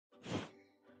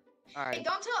Alright. Hey,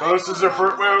 don't tell So this is your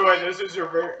first. Wait. This is your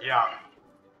very. Yeah.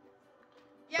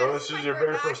 Yeah, So this is your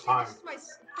very first time. This is my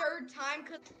third time.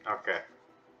 Okay.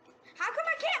 How come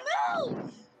I can't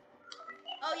move?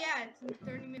 Oh yeah, it's in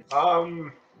 30 minutes.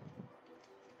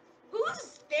 Who's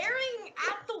staring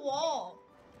at the wall?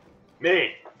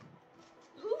 Me.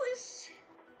 Who is?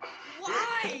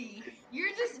 Why?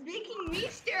 You're just making me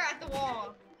stare at the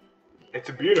wall. It's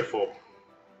beautiful.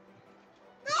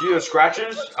 See the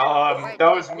scratches? That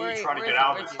was me trying to get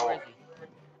out of this hole.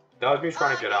 That was me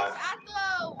trying to get out. At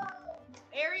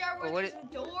the area where there's a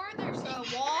door, there's a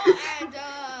wall, and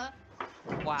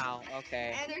Wow.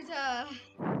 Okay. and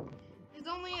there's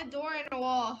only a door and a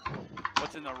wall.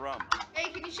 What's in the room?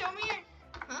 Hey, can you show me it?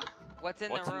 Huh? What's in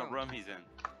the room he's in?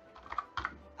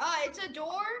 It's a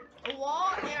door, a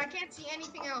wall, and I can't see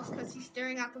anything else because he's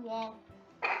staring at the wall.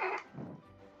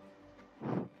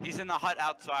 He's in the hut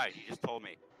outside. He just told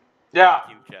me. Yeah.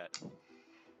 Team chat.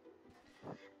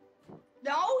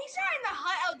 No, he's not in the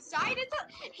hut outside. It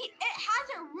has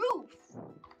a roof.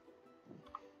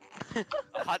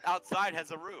 A hut outside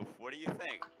has a roof. What do you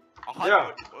think? A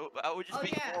hut would just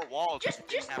be 4 walls. Just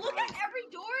look at every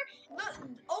door.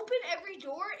 Open every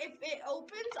door. If it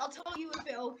opens, I'll tell you if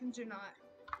it opens or not.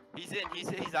 He's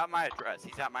at my address.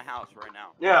 He's at my house right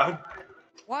now. Yeah.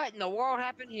 What in the world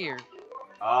happened here?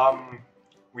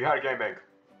 We had a gangbang.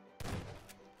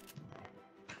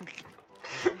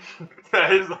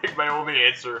 That is like my only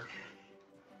answer.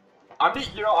 I'm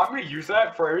gonna use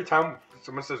that for every time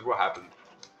someone says what happened.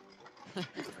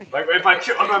 Like if I'm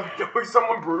killing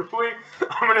someone brutally,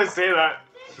 I'm gonna say that.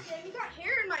 You got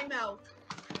hair in my mouth,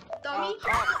 dummy.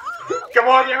 Come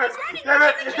on, damn it! Damn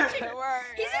it! He's in the kitchen.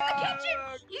 He's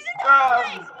in the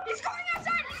place. He's going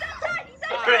outside. He's outside. He's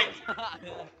outside.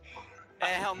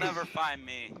 Hey, he'll never find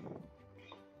me.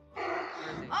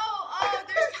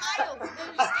 There's tiles.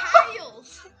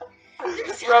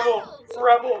 There's Rebel,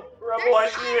 tiles. I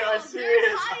see it.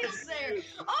 There's tiles there.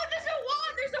 Oh, there's a wall.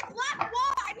 There's a black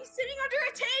wall, and he's sitting under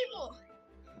a table.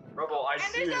 Rebel, I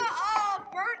see it. And there's a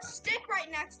burnt stick right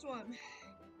next to him.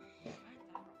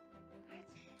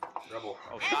 Rebel.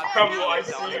 Oh, Rebel,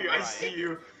 I see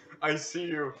you.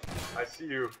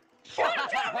 Shut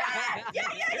up, yeah.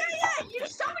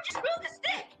 Someone just moved the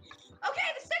stick. Okay,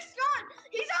 the stick's gone.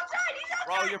 He's outside.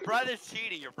 Bro, your brother's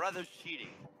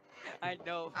cheating. I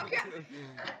know.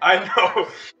 I know.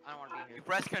 I don't want to be here. You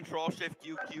press Control Shift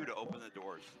QQ to open the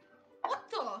doors. What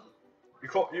the? You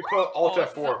put Alt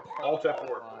F4. Alt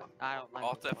F4. I don't like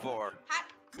Alt F4.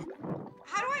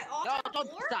 How do I Alt No, F4? don't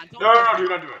stop. No, do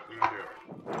not do it.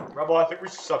 Rebel, I think we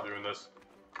should stop doing this.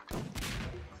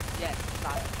 Yes,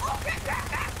 stop.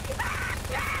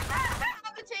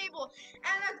 On the table,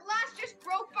 and the glass just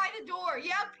broke by the door.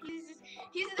 Yep, he's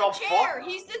in the The chair. fuck?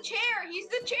 He's the chair. He's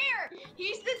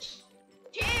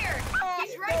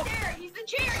right there. He's the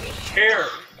chair. Chair.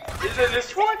 Is it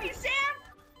this one? Sam?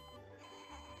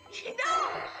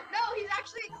 No, he's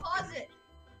actually a closet.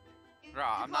 Bro,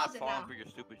 I'm not falling for your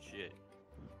stupid shit.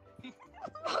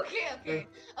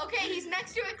 Okay, he's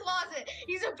next to a closet.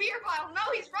 He's a beer bottle. No,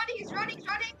 he's running,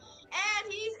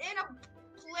 and he's in a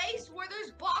place where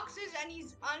there's boxes, and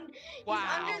he's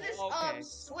under this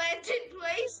slanted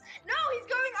place. No, he's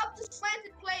going up the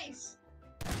slanted place.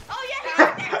 Oh yeah,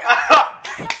 he's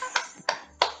there.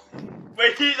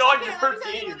 Wait, he's on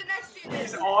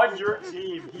your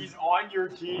team. He's on your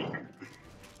team.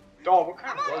 Dog, what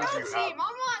kind of brother do you have?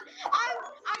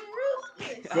 I'm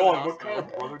ruthless. Dog, what kind of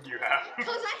brother do you have?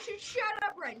 Because I should shut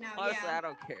up right now. Honestly, I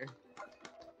don't care.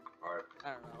 Alright.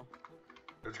 I don't know.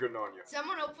 It's good knowing you.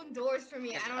 Someone open doors for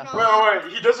me. I don't know.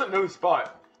 Wait. He doesn't know the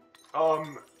spot. I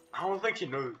don't think he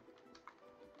knows.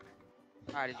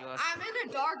 Alright, did you want I'm in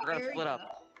a dark We're gonna area. split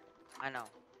up. I know.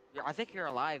 I think you're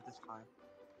alive this time.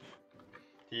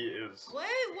 He is. Wait,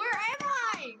 where am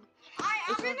I?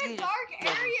 I'm in a dark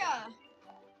area.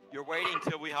 You're waiting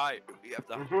till we hide. We have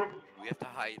to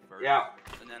hide first. Yeah.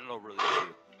 And then it'll release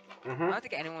you. I don't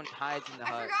think anyone hides in the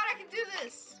hut. I forgot I can do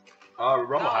this.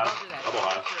 Rebel has. Don't do that. Rebel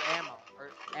has. Shoot your ammo. Or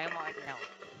ammo I can help.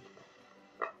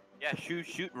 Yeah,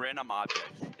 shoot random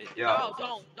objects. Yeah.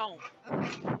 No, don't.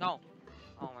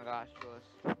 Oh my gosh, Lewis.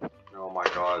 Oh my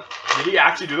god. Did he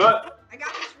actually do that? I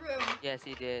got this room. Yes,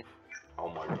 he did. Oh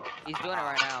my god. He's doing it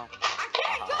right now. I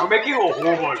can't go. We're making a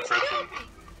horrible impression.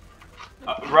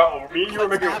 Rebel, me and you are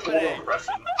making a horrible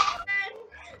impression.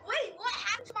 Wait, what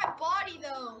happened to my body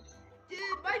though? Dude,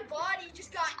 my body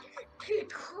just got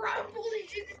crumbled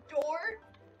into the door.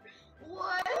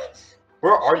 What?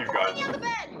 Where are you guys? Put me on the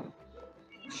bed.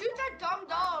 Shoot that dumb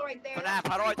doll right there. Panap,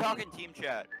 how do I talk in team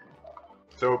chat?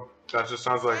 So that just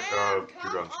sounds like Man, two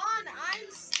come guns. on,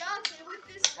 I'm stuck with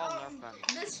this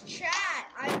this chat.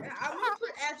 I'm gonna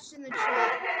put F's in the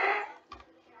chat.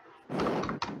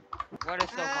 What is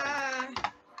so funny?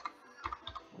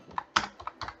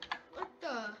 What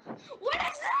the? What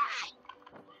is that?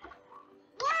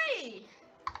 Why?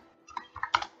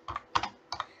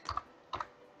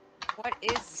 What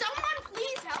is? Someone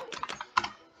please help me.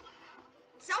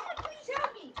 Someone please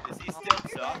help me. Is he still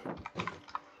stuck?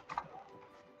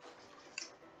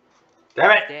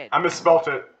 Damn it! Dead. I misspelled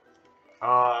it.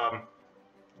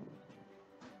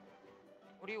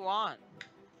 What do you want?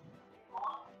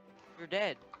 You're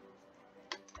dead.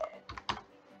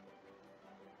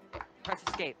 Press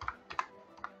escape.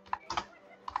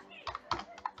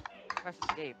 Press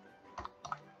escape.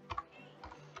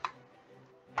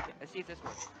 Okay, let's see if this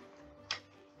works.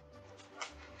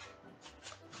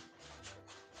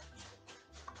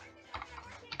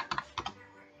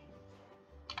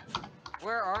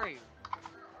 Where are you?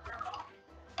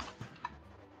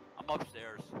 I'm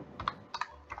upstairs.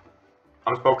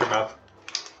 I'm smoking meth.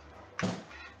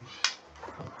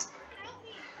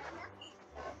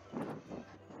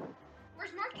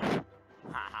 Where's Marky?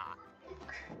 Haha.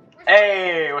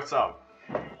 Hey, what's up?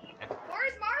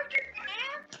 Where's Marky,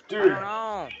 man? I Dude. don't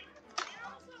know.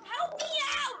 Help me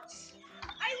out!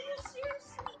 I will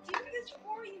seriously do this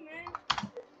for you,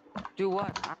 man. Do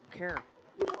what? I don't care.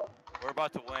 We're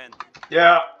about to win.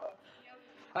 Yeah.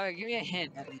 Alright, give me a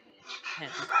hint.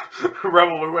 Hint.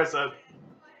 Rebel, who I said.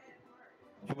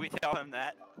 Should we tell him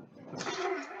that?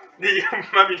 I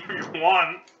mean, you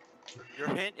won. Your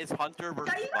hint is Hunter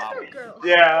versus Tell you guys are Bobbles. girls.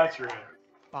 Yeah, that's right.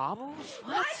 Bobbles?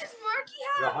 Why What? does Marky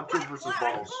have? Yeah, Hunter versus what?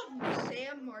 Bubbles. I called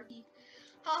Sam Marky.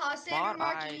 Haha, Sam and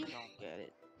I Marky. don't get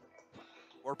it.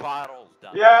 Or Bottles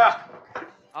done. Yeah.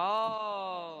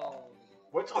 Oh.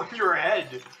 What's on your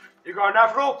head? You got an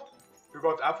afro? You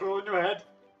got afro on your head?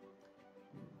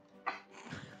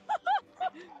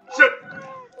 Shit.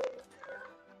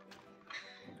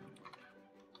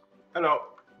 Hello.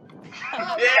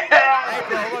 Oh, Yeah. Hey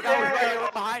bro, look, I was right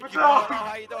here behind What's you, bro. up?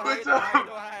 How you doing? How you What's doing? up? How you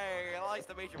doing? Hey, nice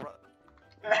to meet you, bro.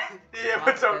 Yeah,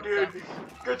 what's up, dude?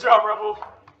 Good job, Rebel.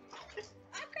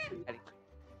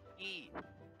 E.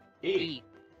 E. E.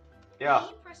 Yeah.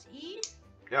 E, press E.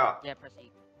 Yeah. Yeah, press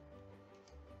E.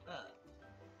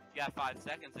 You got 5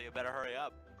 seconds, so you better hurry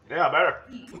up. Yeah, better.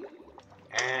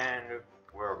 And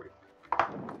where are we?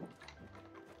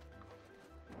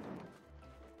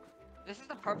 This is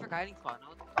the perfect hiding spot. No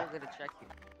one's gonna check you.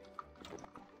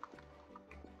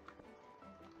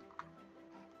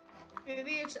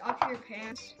 Maybe it's up your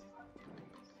pants.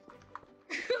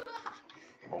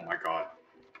 Oh my god.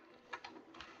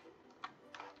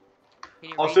 Can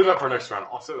you I'll read save that for next round.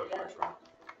 I'll save that for next round.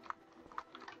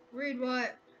 Read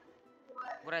what?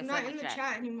 What I I'm said not in the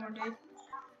chat anymore, dude.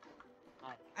 Oh.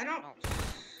 I don't. No.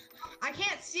 I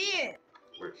can't see it.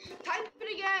 Wait. Type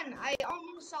it again. I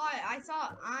almost saw it. I saw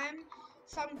I'm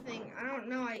something. I don't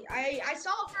know. I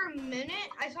saw it for a minute.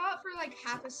 I saw it for like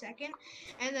half a second,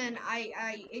 and then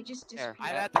it just There. disappeared.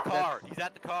 I'm at the car. He's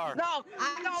at the car. No!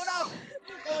 No! No! Oh,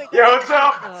 wait, Yeah, what's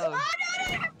up?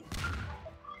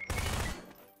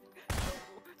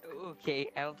 Okay,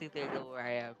 I don't think they know where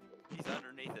I am. He's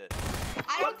underneath it.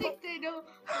 I don't think they know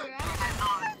where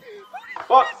I am.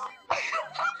 What?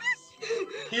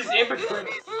 He's in between.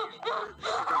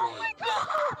 Oh my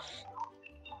god!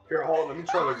 Here, hold on. Let me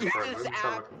try looking He for him. just Let me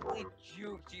try looking for absolutely him.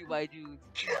 juked you, my dude.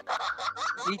 He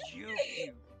juked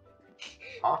you.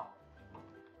 Huh?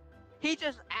 He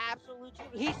just absolutely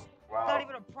juked. He's Wow. not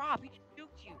even a prop. He just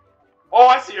juked you. Oh,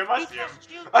 I see him. I He see him. just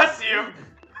juked I you. see him.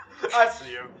 I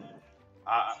see him.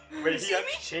 Wait, See he hasn't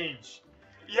me? changed.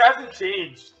 He hasn't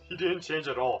changed. He didn't change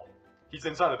at all. He's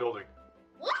inside the building.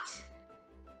 What?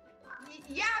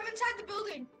 Yeah, I'm inside the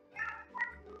building.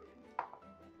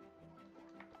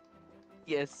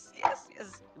 Yes, yes,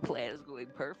 yes. The plan is going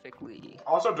perfectly.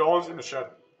 Also, Dolan's in the shed,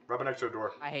 right next to the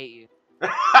door. I hate you.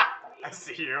 I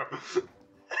see you.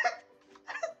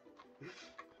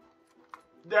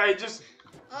 Yeah,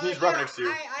 he's right next to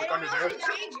you. I Look don't under know there. how to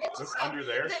change it. Look under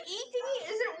there. The E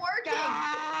thingy isn't working.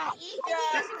 Ah! The E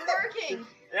thingy isn't working.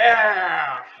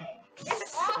 Yeah.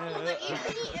 It's awful. The E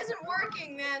thingy isn't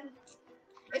working, man.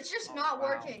 It's just not wow.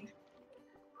 working.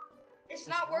 It's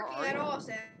not Where working are at you? all,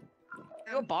 Sam.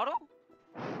 You a bottle?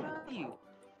 Where are you?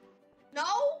 No?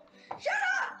 Shut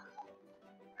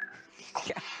up!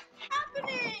 Yeah.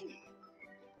 Happening?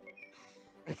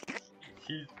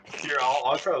 Here,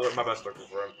 I'll try to look my best looking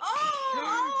for him.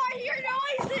 Oh, I hear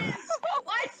noises.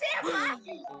 Why is Sam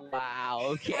laughing? Wow,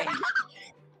 okay.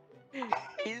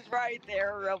 He's right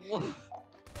there, Rebel.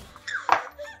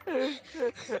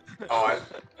 Oh,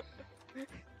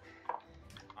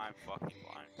 I'm fucking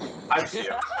blind. I see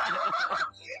him.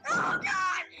 Oh God!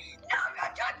 No,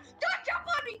 don't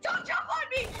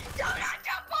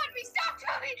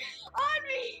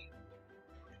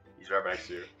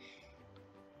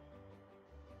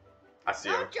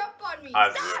me! I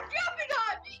Stop see. jumping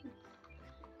on me!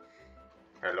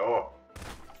 Hello.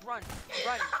 Run.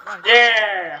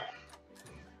 Yeah!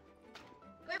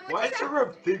 Wait, Why what is just there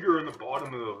happened? a figure in the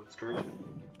bottom of the screen?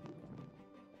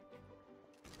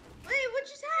 Wait, what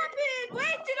just happened?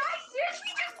 Wait, did I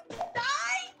seriously just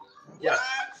die? Yes.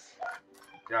 What?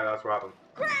 Yeah, that's what happened.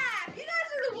 Crap! You guys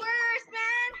are the worst,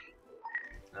 man!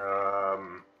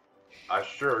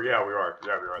 Sure, yeah, we are.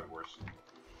 Yeah, we are the worst.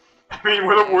 I mean,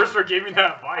 we're the worst for giving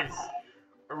that advice.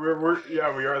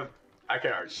 Yeah, we are. I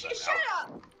can't argue that Shut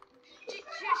now. up!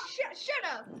 Shut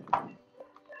up!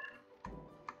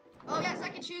 Oh, yes, I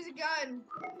can choose a gun.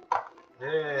 I'm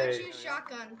gonna Hey. choose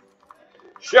shotgun.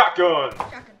 Shotgun!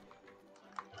 Shotgun.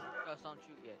 Just don't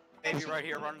shoot yet. Baby right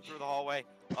here running through the hallway.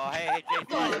 Oh, hey, Jay,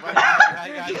 right behind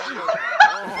you guys.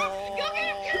 Oh. Go get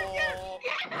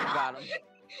him! Got him. Get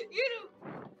him!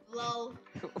 Lol.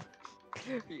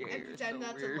 Yeah, I you're pretend so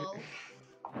that's weird. a lol.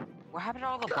 What happened to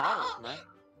all the bottles, man?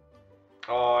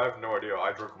 Oh, I have no idea.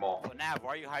 I drunk them all. So, Nav,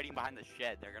 why are you hiding behind the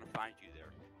shed? They're gonna find you there.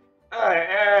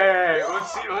 Hey,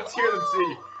 let's see. Let's hear them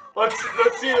see. Let's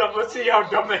see them. Let's see how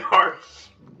dumb they are.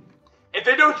 If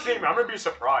they don't see me, I'm gonna be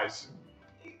surprised.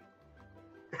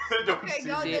 If they don't Okay, see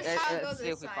go me. this side, go Let's see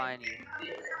this if we side. find you.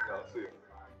 Yeah, let's see.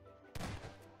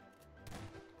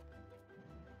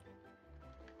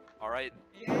 All right.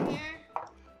 You in here?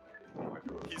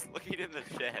 He's looking in the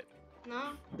shed.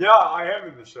 No? Yeah, I am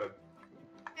in the shed.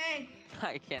 Hey.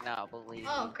 I cannot believe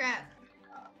Oh, you. crap.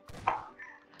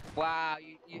 Wow,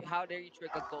 you how dare you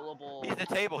trick a gullible He's the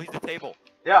table. He's the table.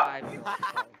 Yeah. 5-year-old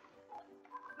child.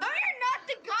 No, you're not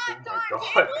the goddamn God.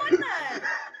 table then!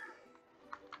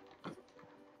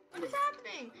 What is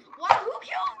happening? Why? Who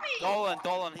killed me?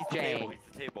 Dolan, he's the Jay. table. He's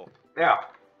the table. Yeah.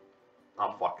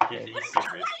 Oh fuck. He sees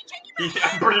me.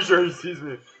 I'm pretty sure he sees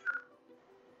me.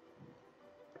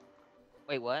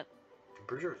 Wait, what? I'm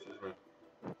pretty sure he sees me.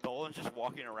 Dolan's just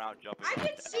walking around jumping. I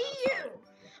can see you!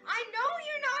 I know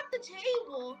you're not the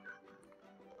table!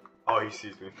 Oh, he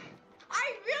sees me.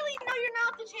 I really know you're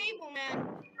not the table, man!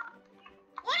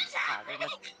 What is happening?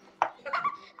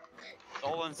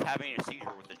 Dolan's having a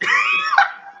seizure with the chair.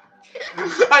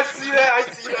 I see that.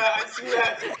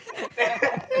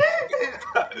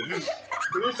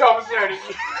 Who's almost there?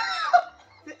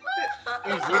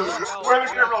 Where are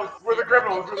the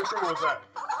criminals at?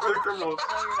 Where are the criminals?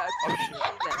 No, you're not.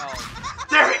 Oh.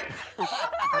 Damn it!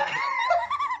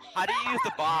 How do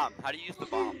you use the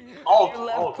bomb? Alt. You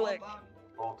left click.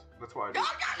 Alt. That's what I do.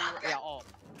 Yeah, alt.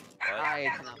 I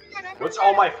cannot believe it. What's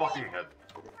on my fucking head?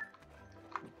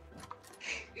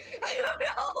 I don't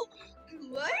know!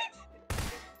 What?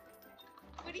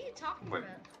 What are you talking Wait.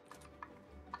 about?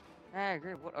 Hey,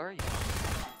 great. What are you?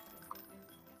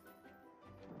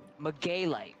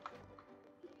 Magalite.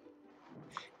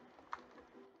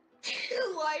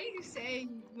 Why are you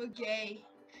saying gay?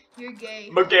 You're gay.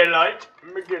 Miguelite.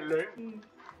 Mm.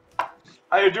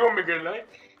 How you doing, Miguelite?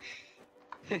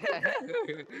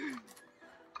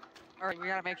 Alright, we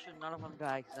gotta make sure none of them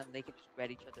die, because then they can just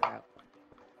rat each other out.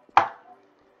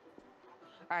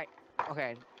 Alright,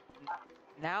 okay.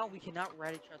 Now we cannot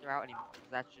rat each other out anymore, because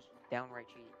that's just downright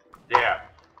cheating. Yeah.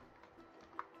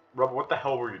 Rob, what the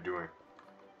hell were you doing?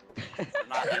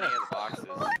 Not any of the boxes.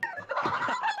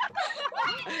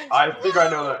 I think I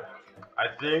know that.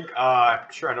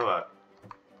 I'm sure I know that.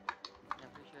 I'm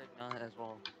pretty sure I know that as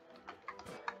well.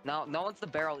 No one's the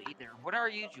barrel either. What are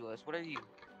you, Julius? What are you?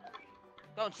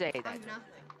 Don't say that. I'm nothing.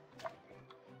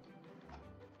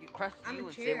 You press I'm U a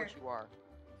and say chair. what you are.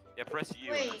 Yeah, press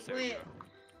U. Wait, and there you wait.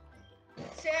 go.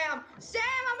 Sam,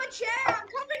 I'm a chair. I'm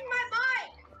covering my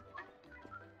mic.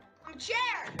 I'm a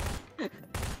chair.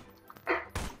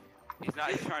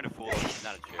 He's trying to fool us. He's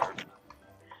not a chair.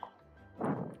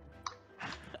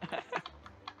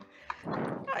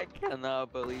 I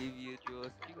cannot believe you,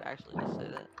 Julius. Did you actually just say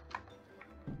that?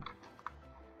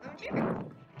 I'm a chair.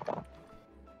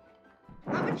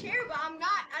 I'm a chair, but I'm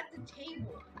not at the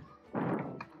table.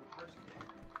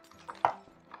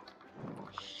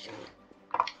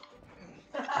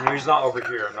 No, he's not over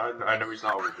here. I know he's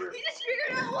not over here. You just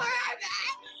figured out where I'm at.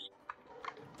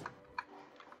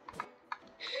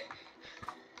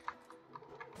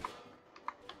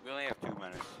 We only have 2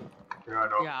 minutes. Yeah, I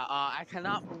know. Yeah, I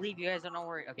cannot believe you guys don't know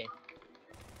where. Okay.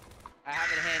 I have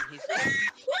it in hand. He's.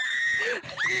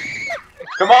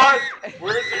 Come on!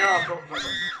 Where is he? Oh,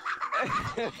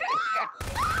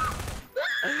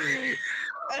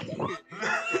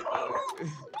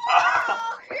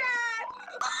 crap!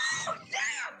 Oh,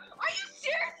 Sam! Are you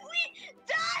seriously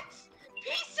that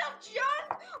piece of junk?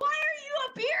 Why are you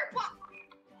a beer pop?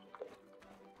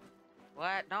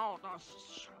 What? No.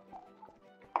 Shh.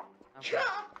 Okay.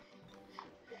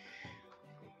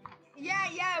 Yeah,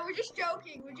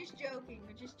 joking.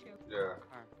 We're just joking. Yeah.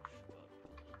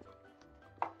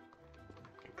 I'm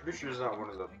pretty sure he's not one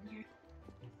of them.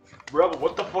 Rebel,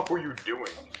 what the fuck were you doing?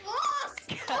 Applause!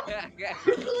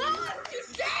 Applause to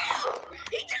Sam!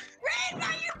 He just ran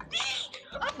by your feet!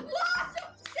 Applause to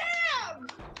Sam!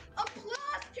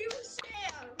 Applause to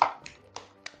Sam!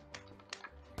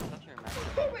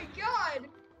 Oh my god!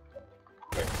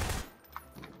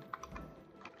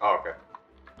 Oh, okay.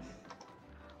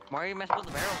 Why are you messing with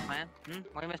the barrels, man?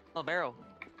 Why are you messing with the barrel?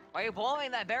 Why are you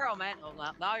bullying that barrel, man? Oh,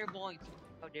 now you're bullying.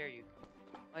 How dare you?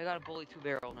 Why you gotta bully 2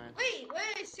 barrels, man? Wait,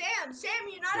 Sam,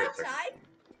 you're not outside?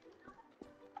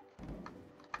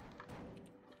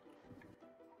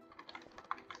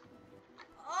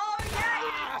 Oh yeah,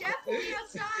 you're definitely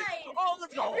outside! Oh,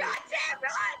 let's go! Run, Sam,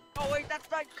 run! Oh wait,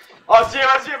 that's not. Oh, I see him!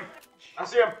 I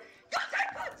see him! Go,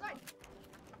 Sam, go outside!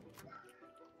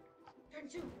 Turn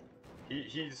 2.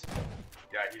 He's...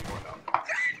 Yeah, he's going down.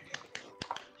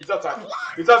 He's outside!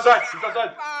 He's outside!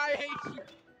 I hate you.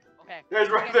 Okay. Yeah, he's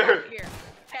right Can't there! fight here.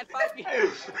 Can't fight me.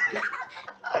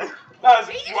 Guys,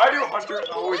 why do hunters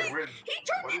always win? He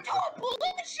turned into a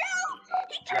bullet shell!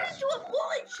 He turned into a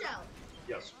bullet shell!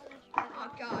 Yes. Oh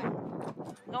god.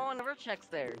 No one ever checks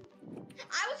there.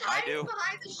 I was hiding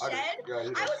behind the shed. I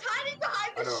was hiding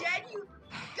behind the shed, you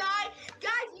guys,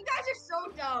 you guys are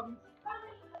so dumb.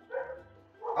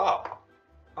 Oh.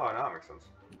 Oh, now that makes sense.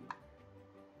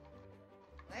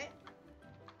 What?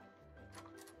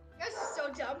 You guys are so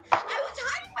dumb. I was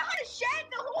hiding behind a shed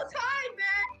the whole time,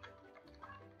 man.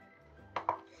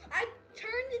 I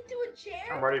turned into a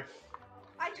chair. I'm ready.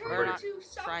 I turned into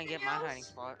something Try and get my else. hiding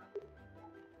spot.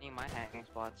 Need my hiding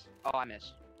spots. Oh, I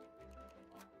missed.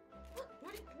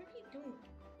 What are you doing?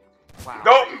 Wow.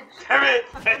 No! Damn it!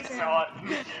 It's not.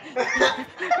 Alright,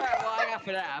 well, I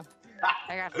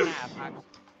got FNAF.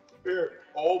 Here.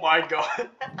 Oh my god.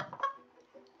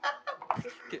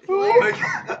 Oh my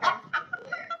god.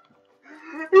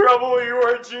 Rebel, you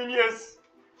are a genius.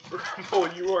 Rebel,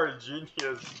 you are a genius.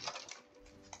 What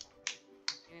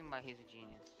do you mean by he's a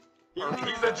genius?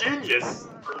 He's a genius.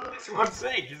 That's what I'm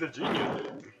saying. He's a genius.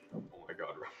 Oh my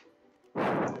god,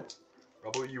 Rebel.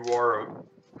 Rebel, you are a...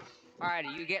 Alright,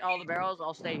 you get all the barrels,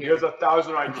 I'll stay He here. has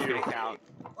 1,000 Okay, IQ. count.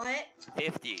 What?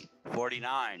 50,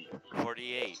 49,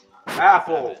 48,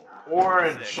 Apple.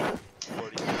 Orange.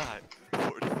 45,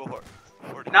 44,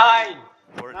 49, 9.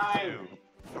 42,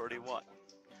 41.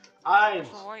 Eins.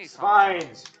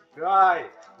 Zweins. Drei.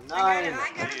 Nine. I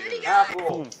got it, really got it.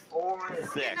 Apple. Orange.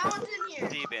 6, No one's in here.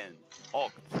 7,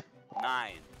 8,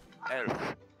 9, 11,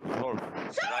 12,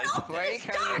 Why are you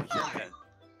counting your German?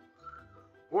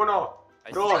 1, 2,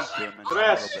 3, 4, 5,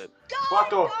 6,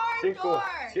 7, 8, 9,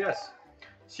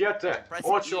 10,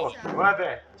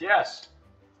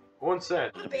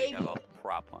 11, A baby. have a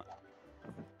prop hunt.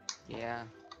 Yeah.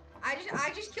 I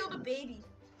just killed a baby.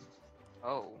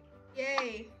 Oh.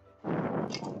 Yay. Oh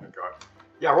my god.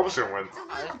 Yeah, Rebel's gonna win. It's a This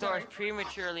little door is dark.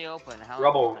 prematurely open. How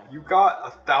Rebel, you got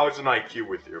 1,000 IQ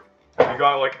with you. You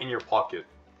got it like in your pocket.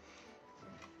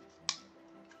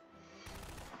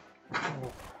 I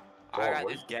got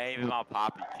this game in my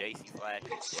poppy, JC Flash.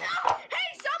 Hey,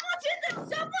 someone's in a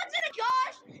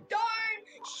gosh darn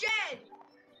shed.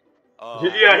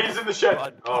 Yeah, he's in the shed.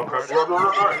 Oh crap! Run!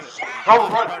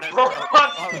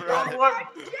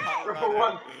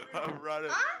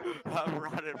 I'm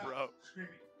running, bro.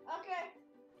 Okay.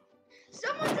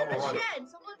 Someone's in the shed.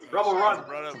 Someone's in the Rebel, shed. run!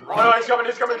 Someone's in Oh no, he's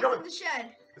coming! Someone's in the shed.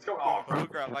 He's coming! Oh Oh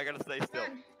crap, I gotta stay still.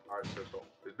 Run. Alright, so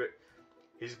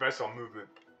he's best on movement.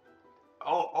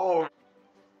 Oh!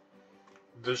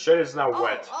 The shed is now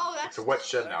wet. Oh, that's It's a wet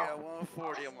shed I now. got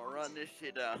 140, I'm gonna run this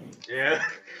shit down. Yeah.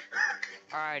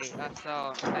 Alrighty,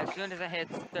 so as soon as it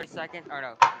hits 30 seconds, or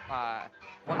no,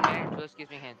 1 minute, Julius gives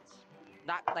me hints.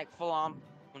 Not like full on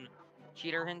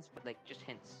cheater hints, but like just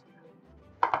hints.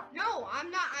 No, I'm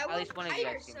not. I At was least one of you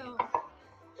higher, guys can so.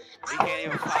 You can't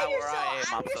even find where I am,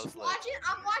 I'm so just slow.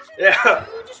 I'm watching Yeah.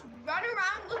 you just run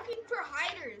around looking for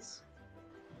hiders.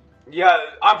 Yeah,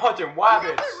 I'm hunting Is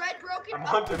wabbits. that the red broken I'm book?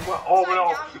 hunting Oh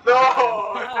no!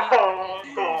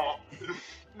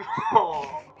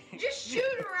 No! Just shoot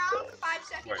around for 5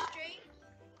 seconds Wait. straight.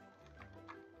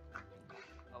 Oh, what are you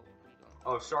doing?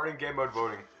 Oh, starting game mode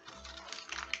voting.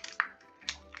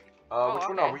 Oh, which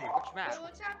one okay. are we? Which map? So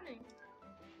what's happening?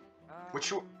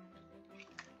 Which one?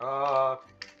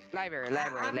 Library. I'm I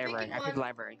picking picked one.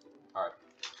 library. I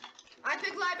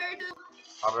pick library too.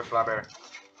 I'm a library.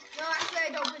 No, actually I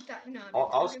don't pick that. No.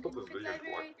 I'll pick skip this video if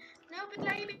you want. library. No, pick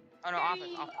library. Oh no, office.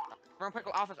 We're gonna pick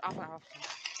office.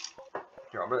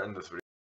 Here, I'm gonna end this video.